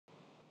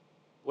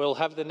We'll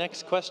have the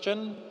next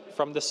question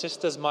from the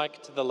sister's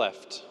mic to the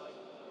left.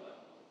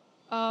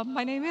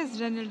 My name is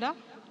Renilda,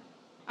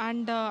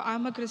 and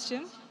I'm a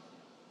Christian.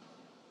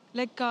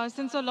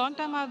 Since a long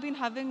time, I've been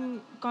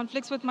having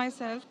conflicts with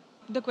myself.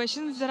 The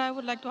questions that I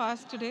would like to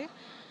ask today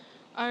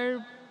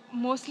are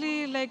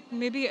mostly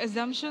maybe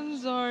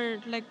assumptions or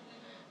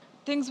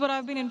things where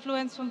I've been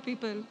influenced from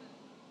people.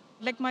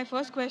 My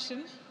first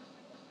question,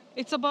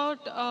 it's about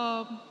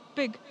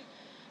pig.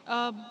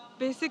 Uh,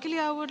 Basically,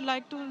 I would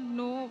like to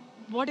know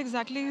what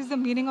exactly is the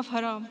meaning of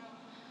haram.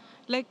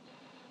 Like,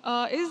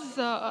 is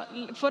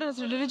for a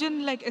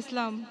religion like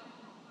Islam,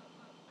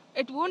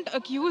 it won't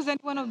accuse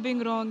anyone of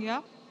being wrong,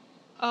 yeah?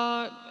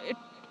 Uh, it,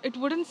 it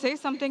wouldn't say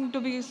something to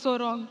be so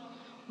wrong.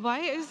 Why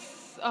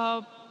is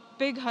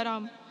pig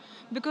haram?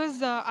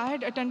 Because I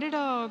had attended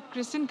a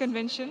Christian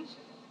convention,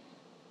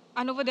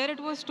 and over there it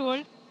was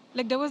told,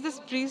 there was this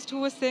priest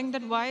who was saying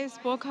that why is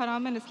pork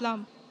haram in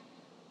Islam?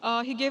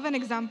 He gave an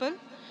example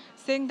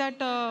saying that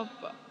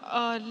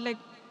like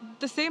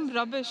the same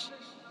rubbish,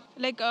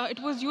 it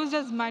was used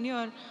as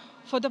manure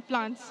for the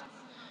plants.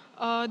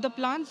 The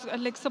plants,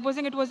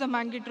 supposing it was a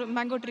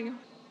mango tree,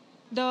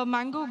 the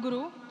mango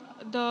grew,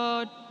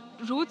 the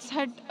roots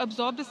had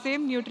absorbed the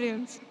same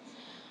nutrients.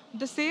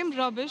 The same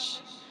rubbish,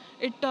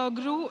 it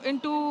grew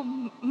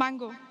into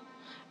mango,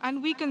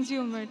 and we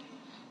consume it.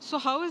 So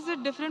how is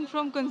it different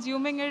from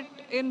consuming it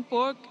in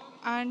pork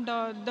and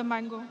the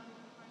mango?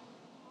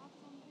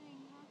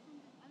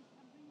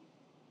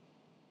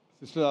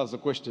 Sister asked a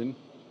question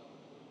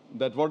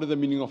that what is the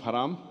meaning of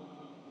haram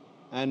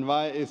and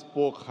why is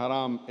pork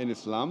haram in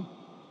Islam?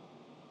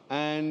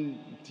 And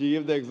she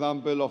gave the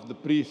example of the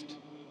priest,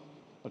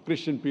 a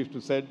Christian priest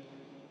who said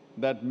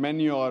that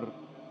manure,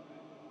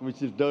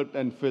 which is dirt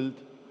and filth,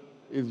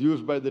 is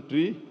used by the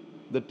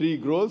tree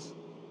grows,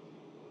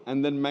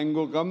 and then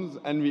mango comes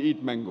and we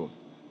eat mango.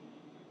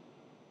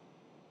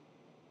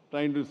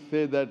 Trying to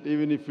say that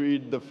even if you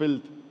eat the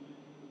filth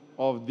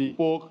of the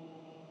pork,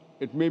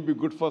 it may be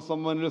good for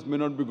someone else, may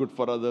not be good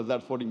for others.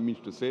 That's what it means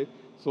to say.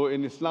 So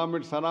in Islam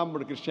it's haram,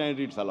 but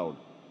Christianity it's allowed.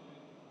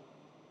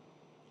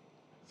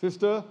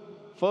 Sister,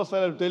 first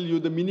I'll tell you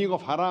the meaning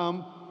of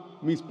haram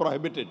means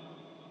prohibited,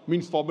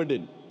 means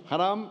forbidden.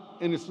 Haram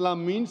in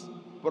Islam means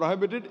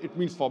prohibited, it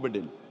means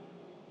forbidden.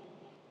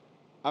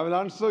 I will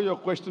answer your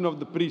question of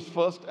the priest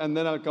first, and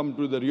then I'll come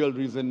to the real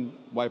reason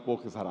why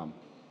pork is haram.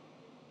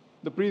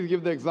 The priest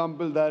gave the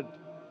example that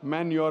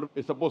manure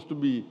is supposed to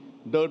be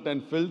dirt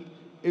and filth,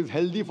 is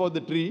healthy for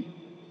the tree,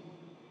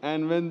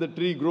 and when the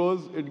tree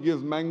grows, it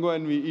gives mango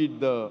and we eat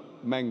the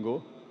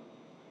mango.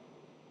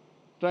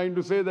 Trying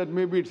to say that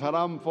maybe it's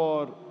haram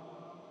for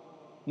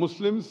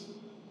Muslims,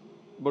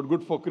 but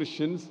good for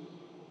Christians.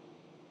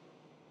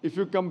 If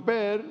you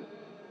compare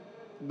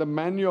the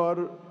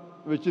manure,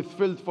 which is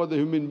filth for the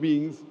human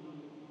beings,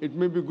 it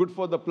may be good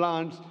for the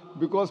plants,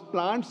 because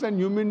plants and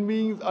human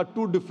beings are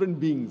two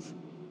different beings.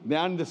 They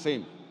aren't the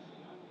same.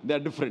 They are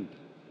different.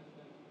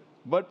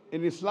 But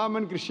in Islam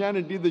and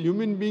Christianity, the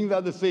human beings are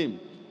the same.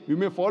 We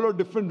may follow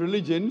different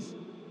religions,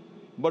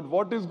 but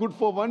what is good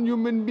for one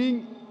human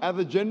being as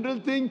a general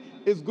thing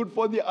is good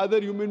for the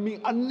other human being,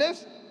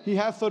 unless he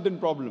has certain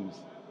problems.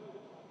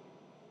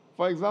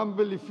 For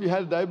example, if he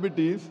has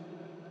diabetes,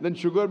 then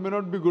sugar may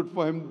not be good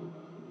for him,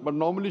 but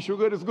normally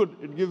sugar is good.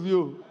 It gives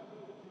you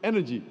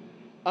energy.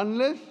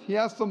 Unless he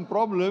has some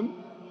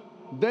problem,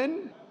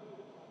 then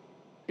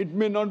it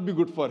may not be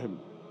good for him.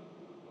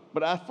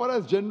 But as far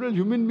as general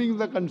human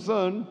beings are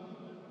concerned,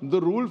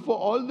 the rule for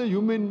all the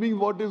human beings,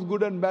 what is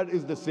good and bad,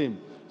 is the same.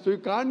 So you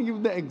can't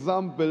give the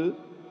example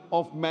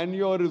of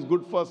manure is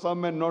good for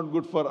some and not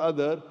good for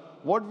other.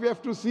 What we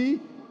have to see,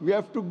 we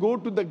have to go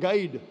to the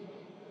guide.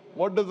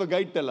 What does the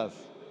guide tell us?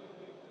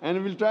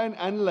 And we'll try and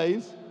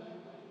analyze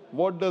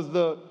what does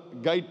the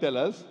guide tell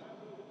us.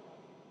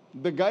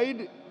 The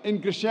guide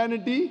in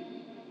Christianity,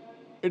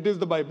 it is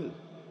the Bible.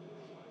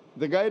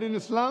 The guide in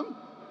Islam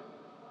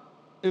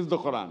is the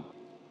Quran.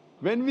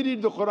 When we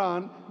read the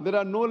Quran, there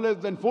are no less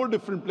than 4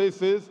 different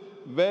places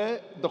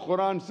where the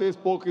Quran says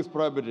pork is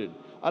prohibited.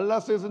 Allah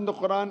says in the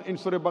Quran, in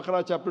Surah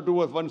Baqarah chapter 2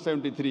 verse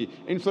 173,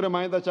 in Surah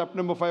Ma'idah chapter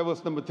number 5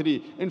 verse number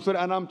 3, in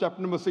Surah Anam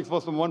chapter number 6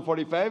 verse number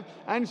 145,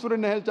 and Surah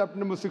Nahl chapter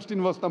number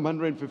 16 verse number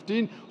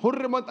 115,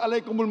 Hurrimat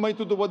alaykumul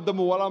maytutu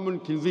waddamu walamun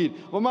khinzir,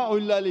 wama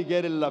uhilla li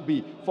ghayril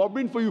bi.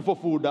 Forbidden for you for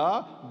food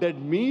are dead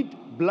meat,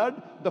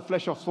 blood, the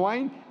flesh of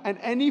swine, and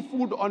any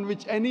food on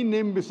which any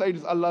name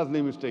besides Allah's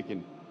name is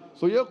taken.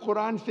 So your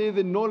Quran says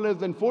in no less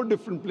than 4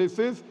 different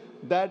places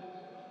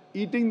that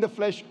eating the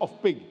flesh of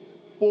pig,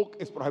 pork,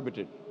 is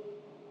prohibited.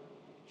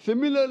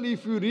 Similarly,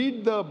 if you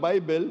read the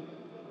Bible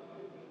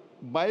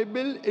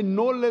in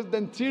no less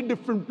than 3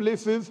 different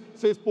places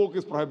says pork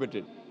is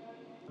prohibited.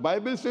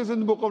 Bible says in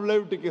the book of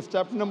Leviticus,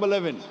 chapter number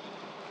 11,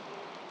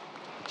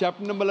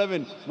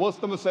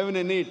 verse number 7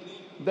 and 8,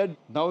 that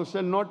thou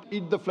shalt not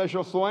eat the flesh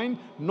of swine,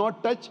 nor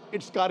touch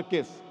its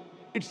carcass.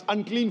 It's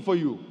unclean for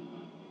you.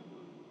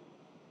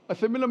 A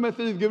similar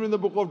message is given in the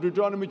book of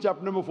Deuteronomy,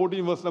 chapter number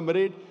 14, verse number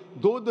 8.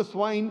 Though the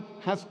swine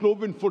has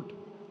cloven foot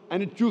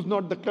and it chews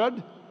not the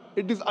cud,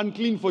 it is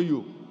unclean for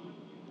you.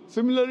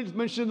 Similarly, it's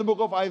mentioned in the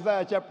book of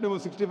Isaiah, chapter number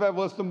 65,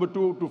 verse number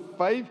 2 to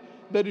 5,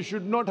 that you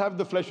should not have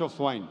the flesh of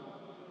swine.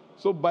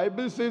 So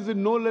Bible says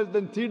in no less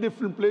than 3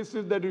 different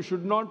places that you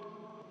should not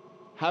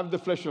have the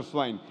flesh of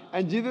swine.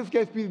 And Jesus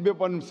Christ, peace be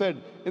upon him,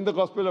 said in the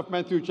Gospel of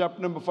Matthew,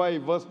 chapter number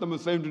 5, verse number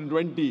 17 to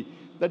 20,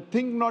 that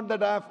think not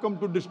that I have come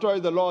to destroy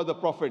the law of the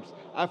prophets.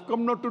 I have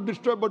come not to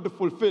destroy but to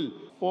fulfill.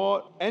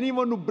 For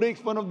anyone who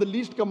breaks one of the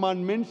least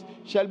commandments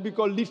shall be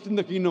called least in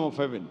the kingdom of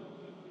heaven.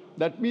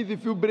 That means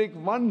if you break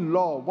one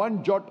law,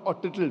 one jot or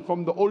tittle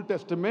from the Old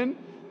Testament,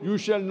 you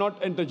shall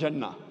not enter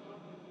Jannah.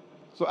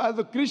 So as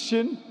a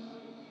Christian,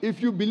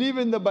 if you believe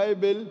in the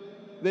Bible,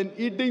 then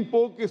eating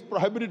pork is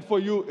prohibited for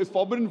you, is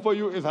forbidden for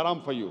you, is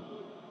haram for you.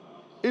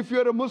 If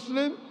you are a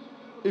Muslim,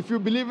 if you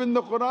believe in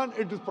the Quran,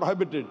 it is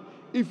prohibited.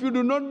 If you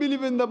do not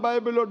believe in the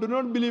Bible or do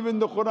not believe in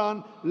the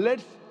Quran,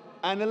 let's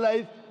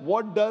analyze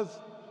what does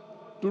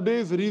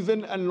today's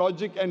reason and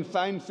logic and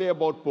science say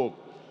about pork.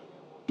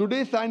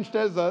 Today's science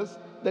tells us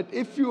that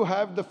if you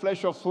have the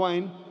flesh of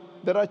swine,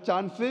 there are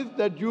chances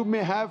that you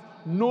may have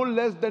no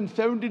less than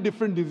 70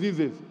 different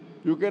diseases.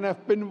 You can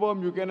have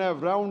pinworm, you can have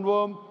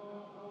roundworm.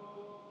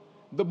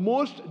 The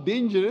most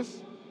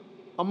dangerous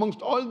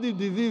amongst all these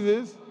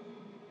diseases,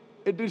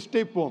 it is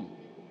tapeworm.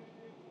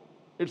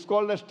 It's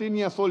called as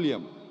tanya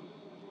solium.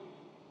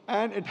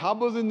 And it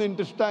harbors in the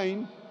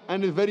intestine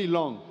and is very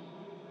long.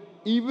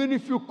 Even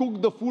if you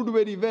cook the food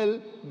very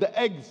well, the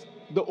eggs,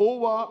 the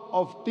ova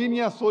of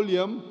tanya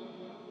solium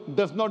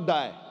does not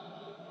die.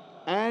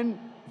 And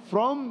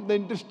from the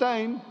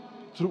intestine,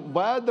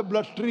 via the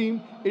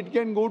bloodstream, it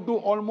can go to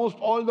almost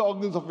all the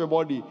organs of your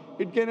body.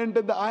 It can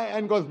enter the eye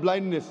and cause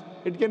blindness.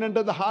 It can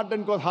enter the heart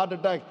and cause heart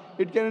attack.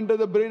 It can enter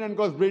the brain and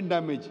cause brain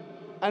damage.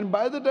 And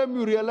by the time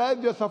you realize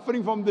you're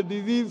suffering from the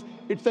disease,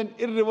 it's an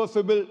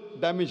irreversible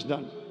damage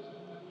done.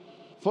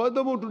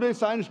 Furthermore, today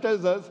science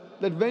tells us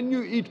that when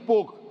you eat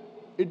pork,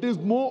 it is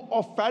more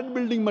of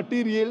fat-building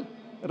material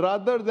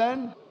rather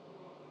than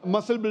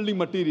muscle-building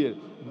material.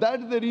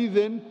 That's the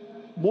reason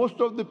most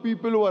of the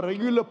people who are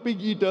regular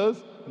pig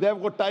eaters, they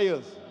have got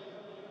tires,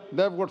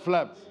 they have got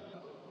flaps.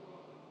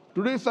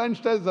 Today science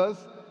tells us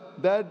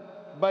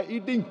that by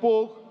eating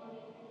pork,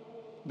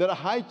 there are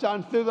high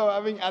chances of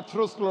having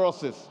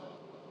atherosclerosis.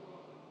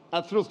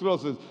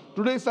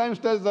 Today science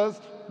tells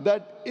us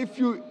that if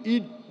you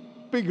eat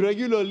pig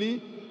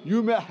regularly,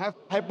 you may have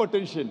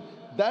hypertension.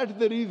 That's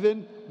the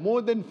reason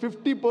more than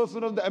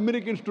 50% of the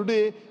Americans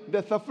today,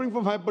 they're suffering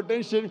from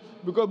hypertension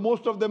because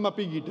most of them are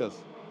pig eaters.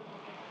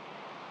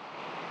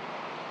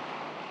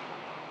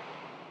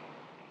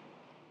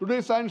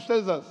 Today science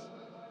tells us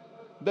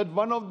that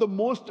one of the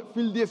most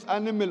filthiest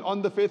animal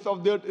on the face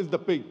of the earth is the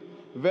pig.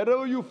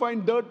 Wherever you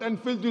find dirt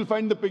and filth, you'll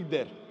find the pig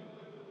there.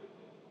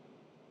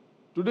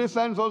 Today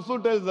science also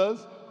tells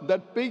us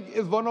that pig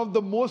is one of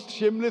the most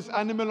shameless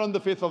animal on the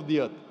face of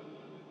the earth.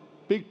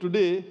 Pig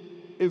today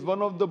is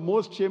one of the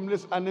most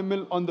shameless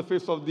animal on the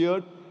face of the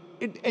earth.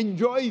 It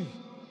enjoys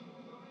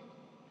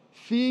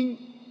seeing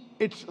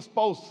its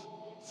spouse,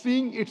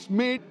 seeing its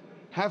mate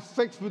have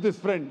sex with his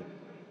friend.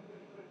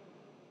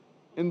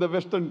 In the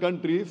Western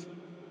countries,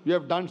 we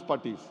have dance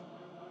parties.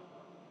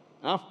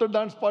 After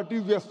dance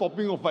parties, we are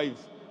swapping of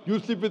wives. You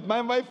sleep with my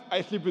wife,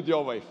 I sleep with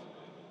your wife.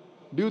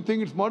 Do you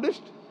think it's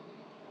modest?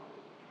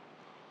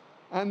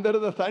 And there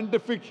is a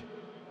scientific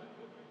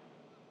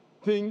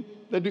thing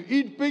that you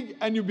eat pig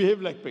and you behave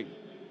like pig.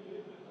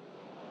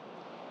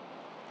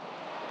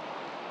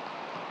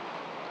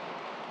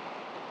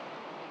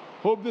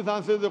 Hope this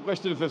answers your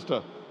question,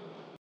 sister.